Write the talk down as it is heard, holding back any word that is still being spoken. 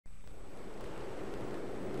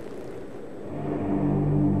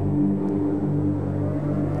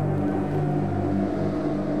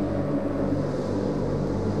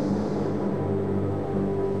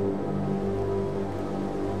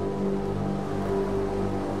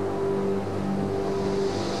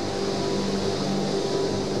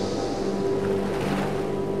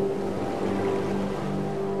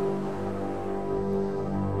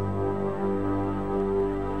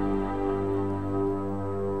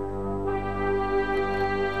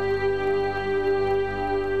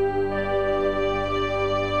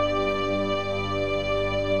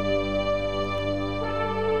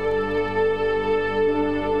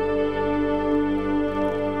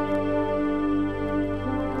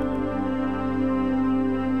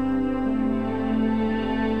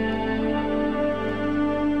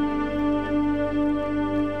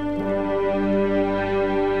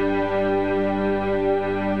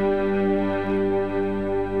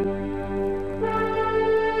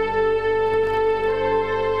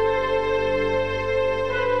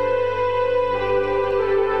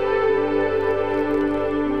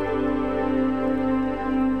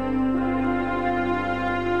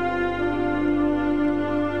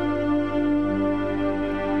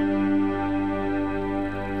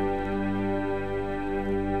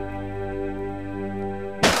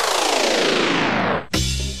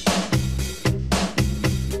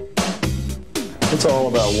all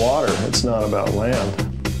about water. It's not about land.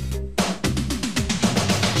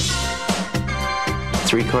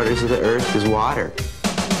 3/4 of the earth is water.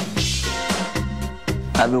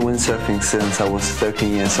 I've been windsurfing since I was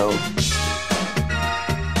 13 years old.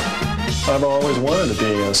 I've always wanted to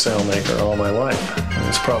be a sailmaker all my life. And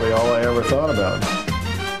it's probably all I ever thought about.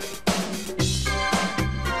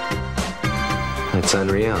 It's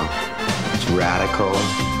unreal. It's radical.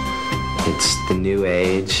 It's the new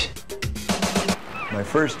age. My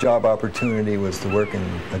first job opportunity was to work in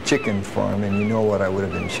a chicken farm, and you know what I would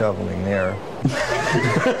have been shoveling there.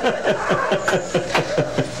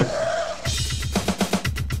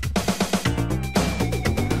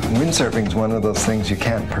 Windsurfing is one of those things you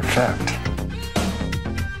can't perfect.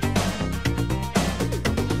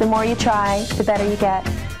 The more you try, the better you get.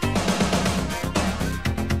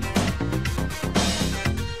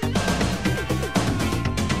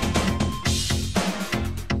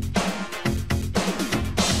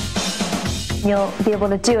 You'll be able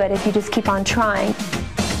to do it if you just keep on trying.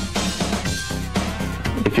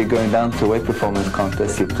 If you're going down to a wave performance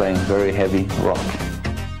contest, you're playing very heavy rock.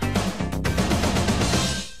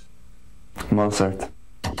 Mozart.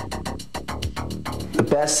 The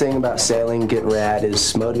best thing about sailing, get rad,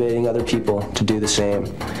 is motivating other people to do the same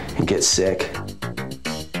and get sick.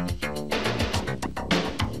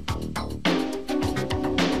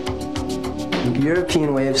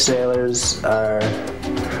 European wave sailors are,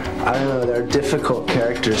 I don't know, they're difficult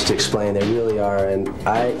characters to explain. They really are, and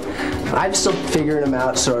I'm still figuring them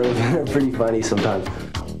out, sort of. They're pretty funny sometimes.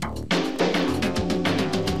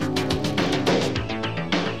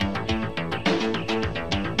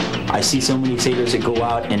 I see so many sailors that go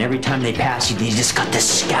out, and every time they pass you, they just got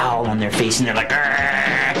this scowl on their face, and they're like,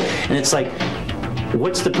 "Argh!" And it's like,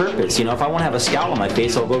 what's the purpose? You know, if I want to have a scowl on my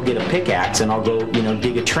face, I'll go get a pickaxe and I'll go, you know,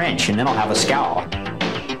 dig a trench, and then I'll have a scowl.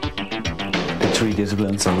 The 3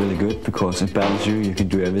 disciplines are really good because it balances you. You can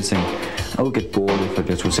do everything. I would get bored if I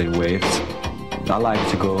just would say waves. I like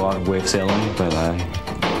to go out wave sailing, but I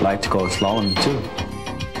like to go slalom too.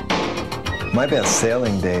 My best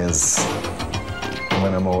sailing day is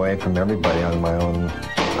when I'm away from everybody on my own,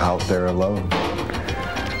 out there alone.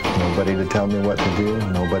 Nobody to tell me what to do,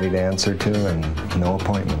 nobody to answer to, and no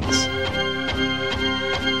appointments.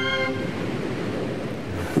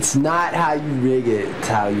 It's not how you rig it, it's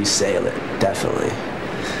how you sail it, definitely.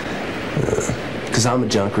 Because I'm a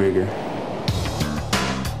junk rigger.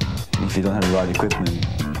 If you don't have the right equipment,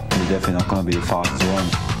 you're definitely not going to be the fastest one.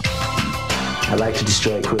 I like to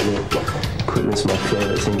destroy equipment. Equipment's my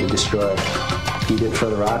favorite thing to destroy. Eat it for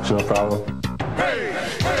the rocks, no problem.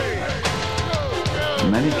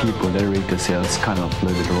 Many people, they rig their sails kind of a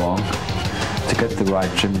little bit wrong. To get the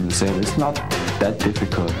right trim in the sail, it's not that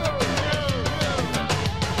difficult.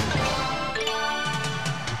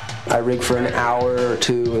 I rig for an hour or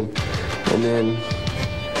two, and then,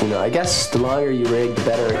 you know, I guess the longer you rig, the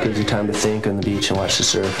better it gives you time to think on the beach and watch the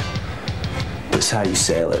surf. But it's how you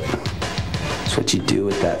sail it. It's what you do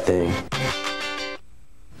with that thing.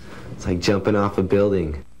 It's like jumping off a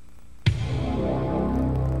building.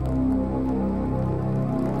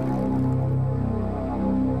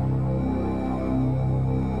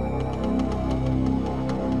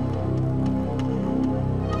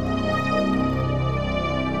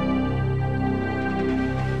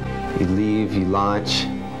 You leave, you launch,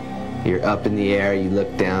 you're up in the air, you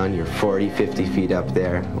look down, you're 40, 50 feet up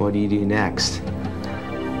there. What do you do next?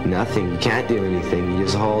 Nothing. You can't do anything. You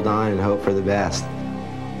just hold on and hope for the best.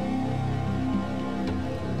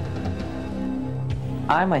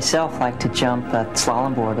 I myself like to jump a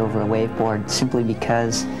slalom board over a wave board simply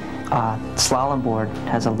because slalom board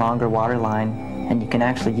has a longer water line and you can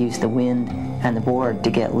actually use the wind and the board to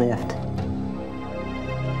get lift.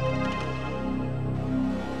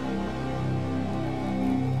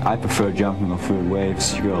 I prefer jumping off the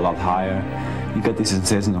waves. You go a lot higher. You get this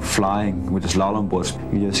sensation of flying with the slalom boards.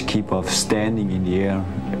 You just keep off standing in the air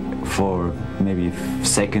for maybe a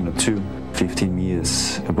second or two, 15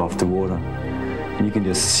 meters above the water. And you can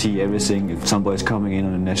just see everything. If somebody's coming in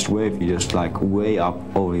on the next wave, you're just like way up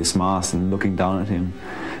over his mast and looking down at him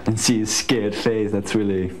and see his scared face. That's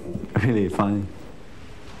really, really funny.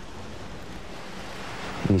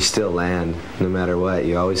 You still land, no matter what.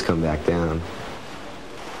 You always come back down.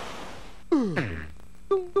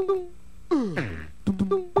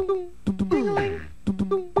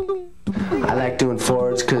 I like doing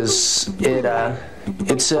forwards because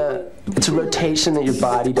it's a rotation that your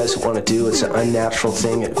body doesn't want to do. It's an unnatural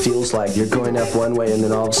thing. It feels like you're going up one way and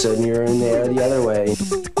then all of a sudden you're in the air the other way.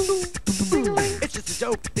 It's just a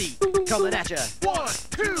dope beat. coming at you. 1,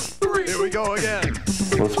 2, 3. Here we go again.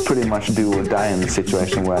 It was pretty much do or die in the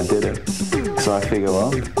situation where I did it. So I figured,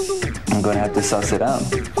 well, I'm gonna have to suss it out.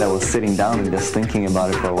 I was sitting down and just thinking about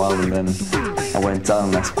it for a while, and then I went down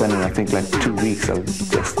and I spent, I think, like 2 weeks of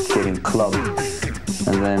just getting clubbed.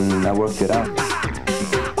 And then I worked it out.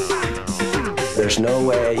 There's no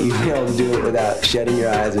way you'd be able to do it without shutting your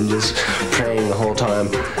eyes and just praying the whole time.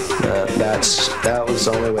 That was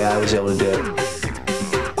the only way I was able to do it.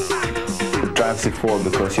 It drives you forward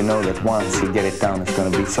because you know that once you get it down, it's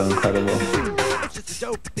going to be so incredible. It's just a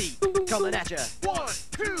dope beat coming at you. 1,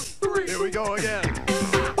 2, 3. Here we go again.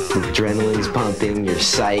 The adrenaline's pumping, you're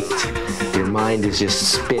psyched, your mind is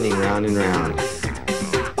just spinning round and round.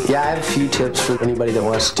 Yeah, I have a few tips for anybody that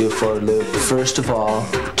wants to do a forward loop. First of all,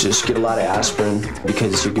 just get a lot of aspirin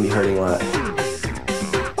because you're going to be hurting a lot.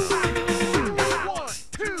 1,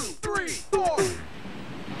 2, 3, 4.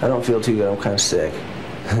 I don't feel too good, I'm kind of sick.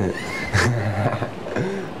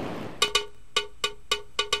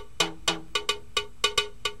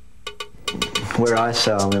 Where I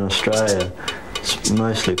sail in Australia, it's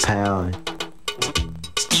mostly power.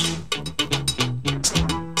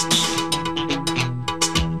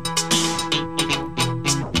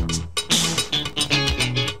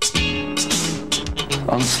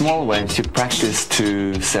 On small waves, you practice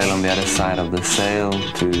to sail on the other side of the sail,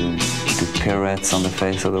 to do pirouettes on the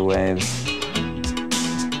face of the wave.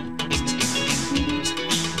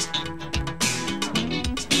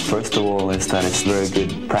 First of all is that it's very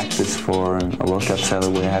good practice for a World Cup sailor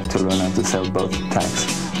where you have to learn how to sail both tacks.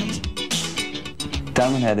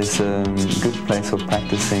 Diamond Head is a good place for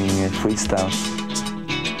practicing freestyle.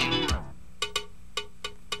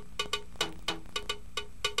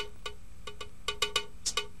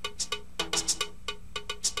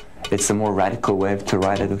 It's a more radical wave to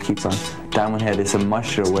ride at Ukipa. Diamond Head is a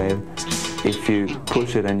mushier wave. If you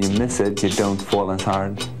push it and you miss it, you don't fall as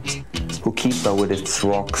hard. Ukipa with its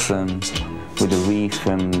rocks and with the reef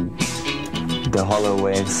and the hollow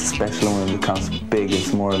waves, especially when it becomes big,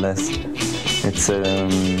 it's more or less, it's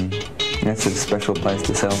a special place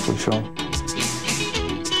to sail for sure.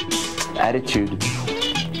 Attitude.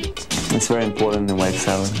 It's very important in wave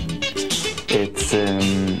sailing. It's,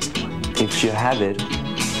 if you have it,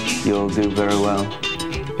 you'll do very well.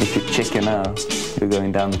 If you chicken out, you're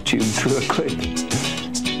going down the tubes real quick.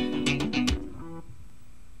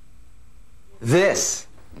 This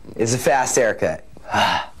is a fast haircut.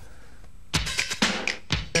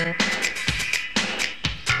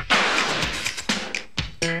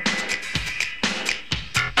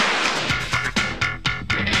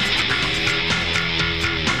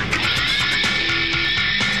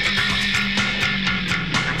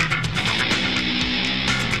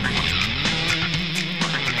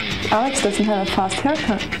 Alex doesn't have a fast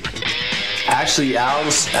haircut. Actually,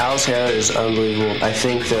 Al's hair is unbelievable. I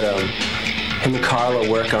think that him and Carla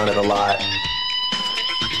work on it a lot.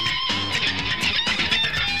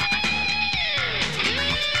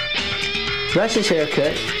 Russ's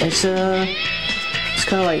haircut, it's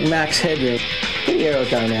kind of like Max Headroom. Pretty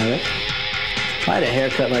aerodynamic. I had a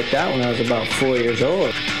haircut like that when I was about 4 years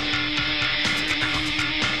old.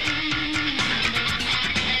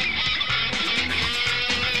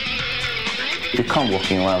 You come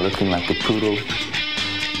walking around looking like a poodle.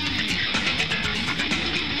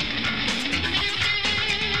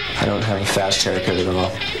 I don't have a fast haircut at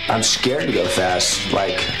all. I'm scared to go fast.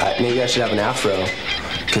 Like, maybe I should have an afro,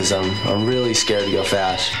 because I'm really scared to go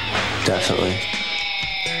fast. Definitely.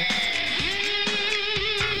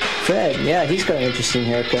 Fred, yeah, he's got an interesting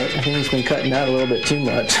haircut. I think he's been cutting out a little bit too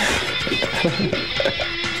much.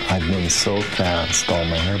 I've been so fast, all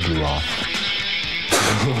my hair blew off.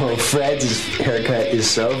 Fred's haircut is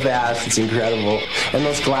so fast, it's incredible. And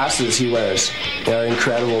those glasses he wears, they're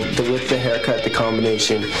incredible. With the haircut, the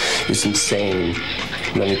combination is insane,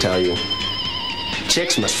 let me tell you.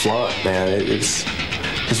 Chicks must flaunt, man.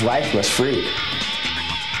 His wife must freak.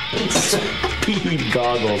 Pryde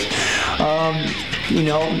goggles. You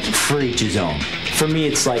know, for each his own. For me,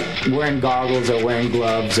 it's like wearing goggles or wearing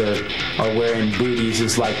gloves or wearing booties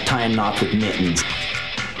is like tying knots with mittens.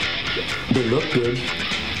 They look good,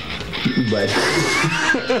 but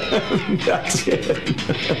that's it.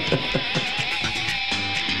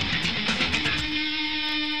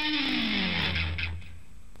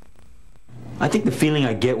 I think the feeling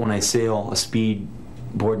I get when I sail a speed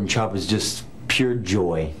board and chop is just pure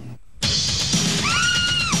joy.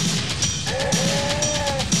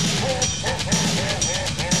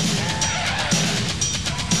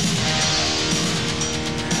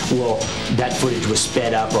 well, that footage was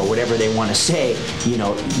sped up or whatever they want to say, you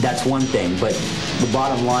know, that's one thing. But the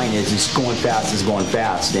bottom line is he's going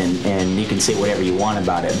fast, and you can say whatever you want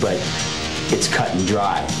about it, but it's cut and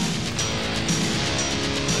dry.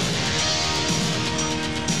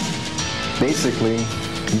 Basically,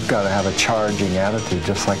 you've got to have a charging attitude,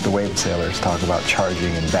 just like the wave sailors talk about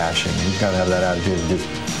charging and bashing. You've got to have that attitude of just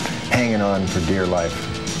hanging on for dear life.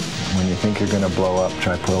 When you think you're going to blow up,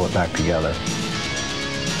 try to pull it back together.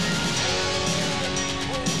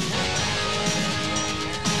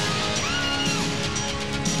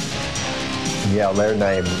 Yeah, Laird and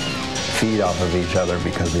I feed off of each other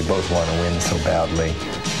because we both want to win so badly.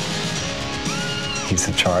 He's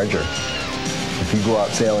a charger. If you go out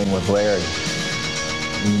sailing with Laird,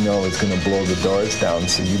 you know it's going to blow the doors down,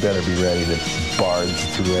 so you better be ready to barge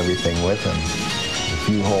through everything with him. If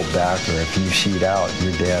you hold back or if you shoot out,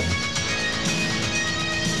 you're dead.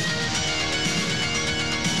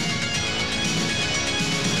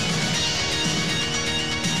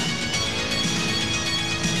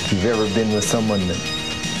 If you've ever been with someone that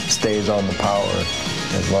stays on the power,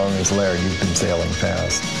 as long as Laird, you've been sailing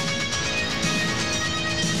fast.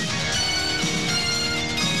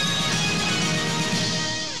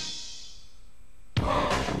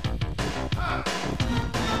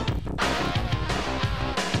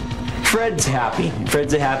 Fred's happy.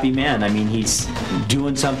 Fred's a happy man. I mean, he's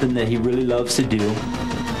doing something that he really loves to do.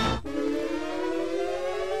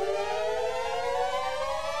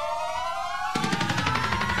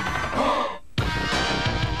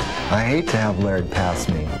 I hate to have Laird pass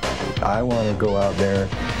me. I want to go out there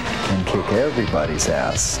and kick everybody's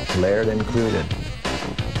ass, Laird included.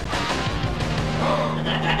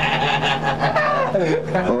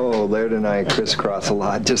 Oh, Laird and I crisscross a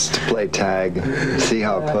lot just to play tag, see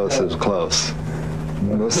how close is close.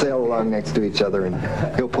 We'll sail along next to each other and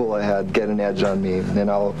he'll pull ahead, get an edge on me, and then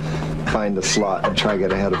I'll find a slot and try to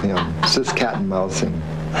get ahead of him. It's just cat and mousing.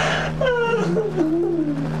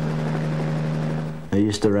 I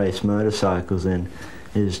used to race motorcycles and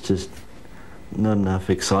there's just not enough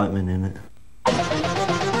excitement in it.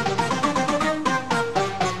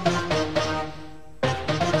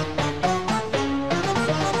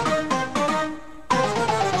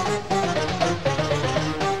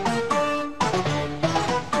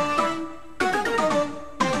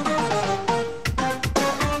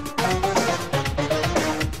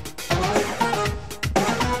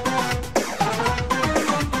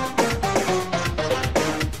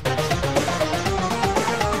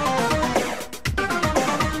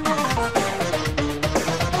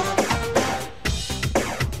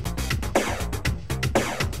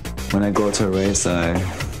 When I go to a race, I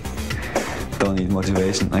don't need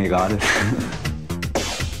motivation. I got it.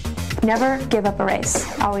 Never give up a race.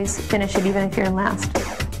 Always finish it, even if you're in last.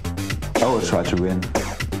 I will try to win.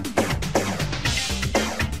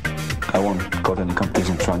 I won't go to any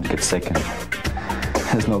competition trying to get second.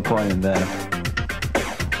 There's no point in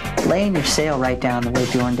that. Laying your sail right down the way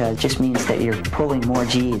Bjorn does just means that you're pulling more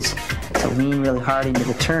G's. To lean really hard into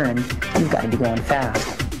the turn, you've got to be going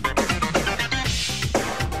fast.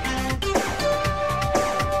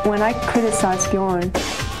 When I criticize Bjorn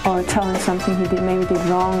or tell him something he maybe did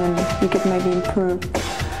wrong and he could maybe improve,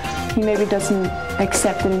 he maybe doesn't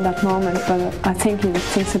accept it in that moment, but I think he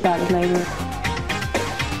thinks about it later.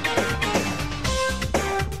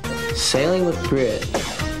 Sailing with Britt,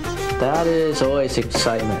 that is always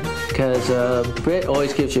excitement, because Britt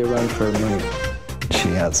always gives you a run for money. She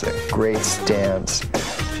has a great stance,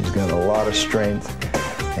 she's got a lot of strength,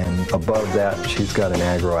 and above that, she's got an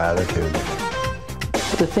aggro attitude.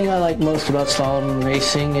 The thing I like most about slalom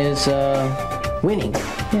racing is winning.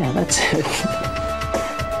 Yeah, that's it.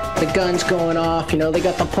 The gun's going off, you know, they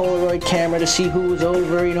got the Polaroid camera to see who was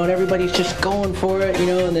over, you know, and everybody's just going for it, you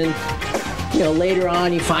know, and then, you know, later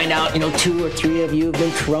on you find out, you know, 2 or 3 of you have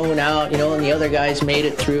been thrown out, you know, and the other guys made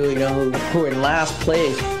it through, you know, who are in last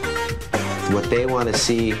place. What they want to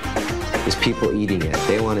see is people eating it.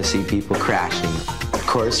 They want to see people crashing.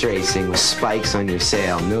 Course racing with spikes on your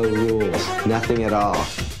sail, no rules, nothing at all.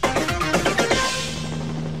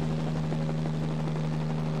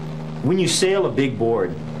 When you sail a big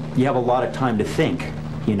board, you have a lot of time to think,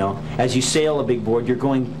 you know. As you sail a big board, you're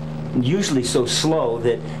going usually so slow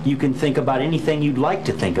that you can think about anything you'd like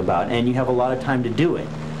to think about, and you have a lot of time to do it.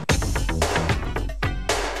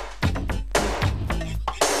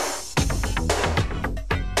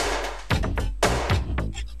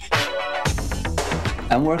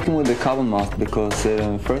 I'm working with the carbon mast because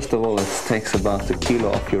first of all it takes about a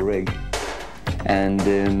kilo off your rig, and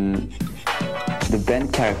the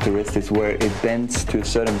bend characteristics where it bends to a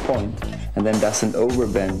certain point and then doesn't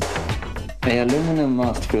overbend The aluminum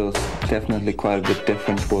mast feels definitely quite a bit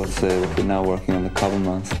different towards what we're now working on the copper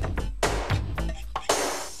mast.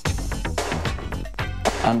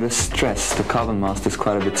 Under stress, the carbon mast is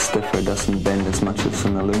quite a bit stiffer, it doesn't bend as much as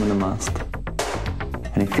an aluminum mast.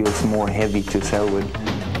 And it feels more heavy to sail with,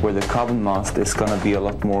 where the carbon mast is going to be a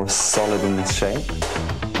lot more solid in its shape.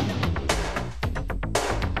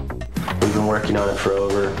 We've been working on it for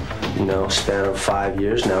over, span of 5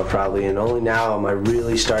 years now probably, and only now am I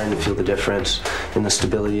really starting to feel the difference in the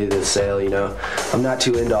stability of the sail, I'm not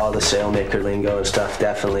too into all the sailmaker lingo and stuff,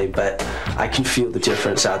 definitely, but I can feel the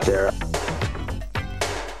difference out there.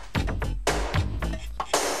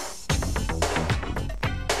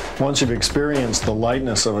 Once you've experienced the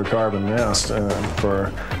lightness of a carbon mast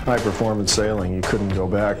for high-performance sailing, you couldn't go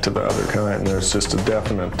back to the other kind. There's just a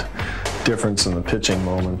definite difference in the pitching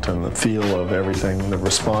moment and the feel of everything, the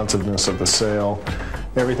responsiveness of the sail.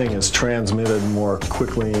 Everything is transmitted more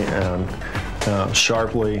quickly and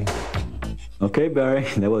sharply. Okay, Barry,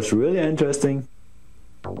 that was really interesting.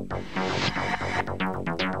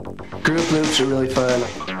 Group loops are really fun.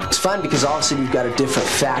 It's fun because all of a sudden you've got a different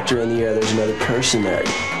factor in the air. There's another person there.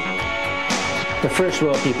 The first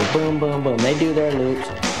row of people, boom, boom, boom, they do their loops,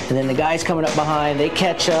 and then the guys coming up behind, they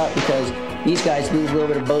catch up because these guys lose a little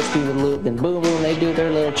bit of boat speed with the loop, then boom, boom, they do their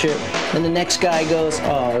little trip, and the next guy goes,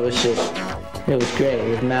 oh, it was great. It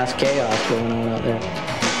was mass chaos going on out there.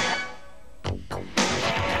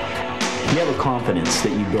 You have a confidence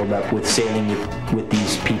that you build up with sailing with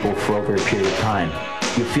these people for over a period of time.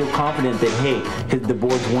 You feel confident that, hey, the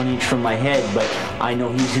board's 1 inch from my head, but I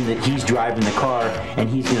know he's driving the car and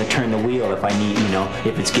he's going to turn the wheel if I need,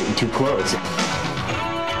 if it's getting too close.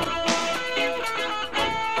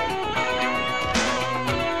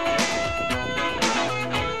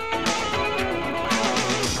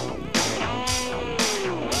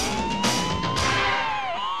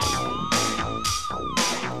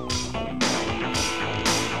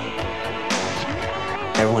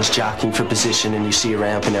 Everyone's jockeying for position, and you see a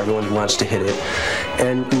ramp and everyone wants to hit it,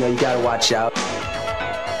 and you got to watch out.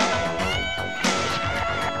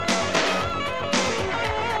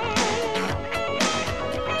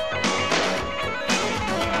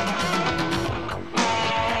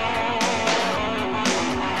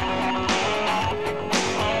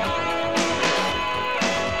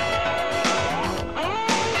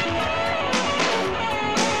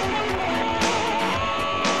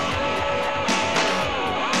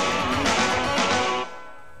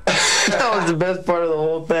 That was the best part of the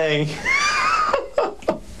whole thing.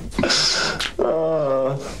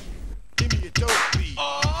 Give me a dope beat.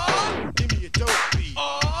 Give me a dope beat.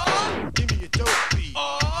 Give me a dope beat.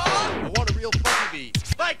 I want a real funky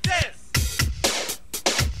beat. Like this.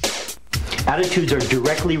 Attitudes are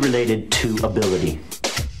directly related to ability.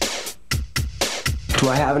 Do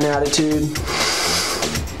I have an attitude?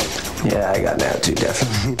 Yeah, I got an attitude,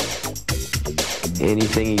 definitely.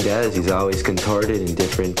 Anything he does, he's always contorted in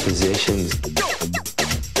different positions.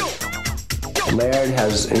 Laird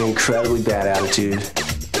has an incredibly bad attitude.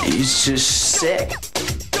 He's just sick.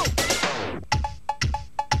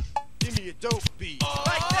 Give me a dope beat.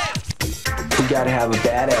 Like this. You gotta have a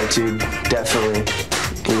bad attitude, definitely.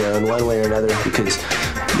 In one way or another, because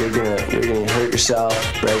you're gonna hurt yourself,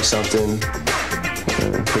 break something.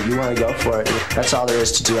 But you want to go for it. That's all there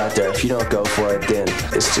is to do out there. If you don't go for it, then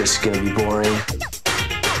it's just going to be boring.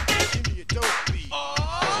 Give me a dope beat.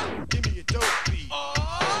 Give me a dope beat.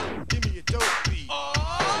 Give me a dope beat.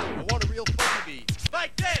 I want a real funky beat.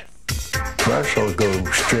 Like this. Marshall go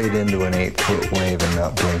straight into an 8-foot wave and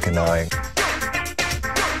not blink an eye.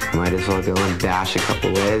 Might as well go and bash a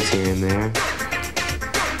couple waves here and there.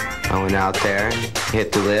 I went out there,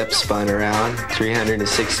 hit the lip, spun around,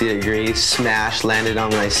 360 degrees, smashed, landed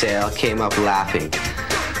on my sail, came up laughing.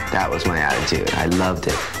 That was my attitude. I loved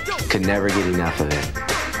it. Could never get enough of it.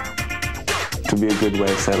 To be a good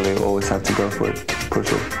wave sailor, you always have to go for it.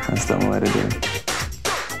 Push it. That's the only way to do it.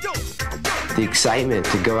 The excitement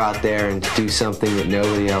to go out there and do something that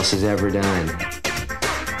nobody else has ever done.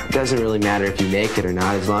 It doesn't really matter if you make it or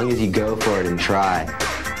not, as long as you go for it and try.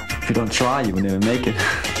 If you don't try, you will never make it.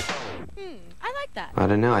 I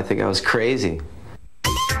don't know, I think I was crazy.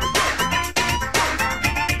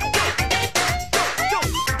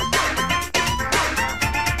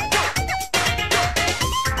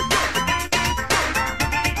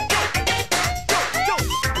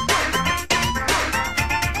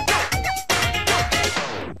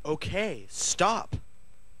 Okay, stop.